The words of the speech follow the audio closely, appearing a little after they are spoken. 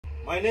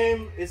My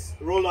name is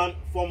Roland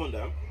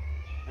Formanda,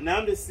 and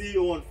I'm the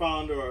CEO and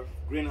founder of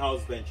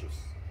Greenhouse Ventures.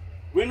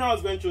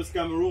 Greenhouse Ventures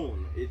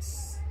Cameroon,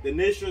 it's the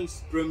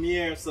nation's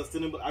premier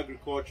sustainable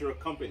agricultural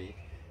company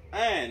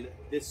and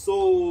the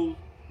sole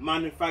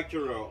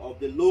manufacturer of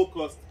the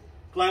low-cost,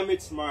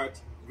 climate-smart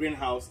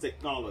greenhouse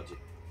technology.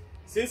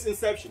 Since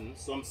inception,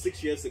 some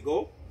 6 years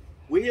ago,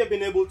 we have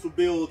been able to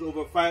build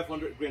over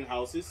 500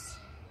 greenhouses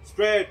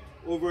spread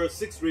over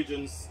 6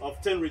 regions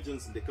of 10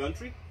 regions in the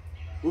country.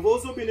 We've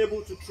also been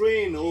able to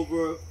train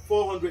over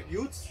 400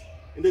 youths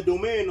in the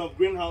domain of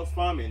greenhouse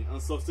farming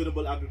and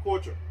sustainable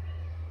agriculture.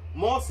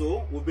 More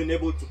so, we've been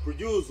able to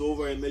produce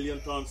over 1 million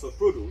tons of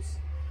produce,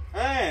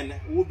 and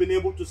we've been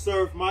able to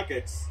serve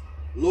markets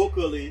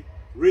locally,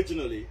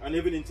 regionally, and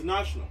even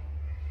international.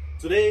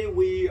 Today,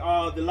 we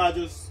are the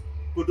largest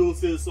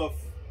producers of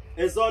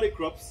exotic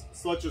crops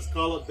such as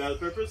colored bell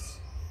peppers,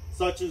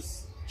 such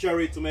as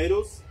cherry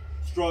tomatoes,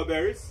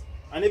 strawberries,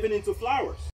 and even into flowers.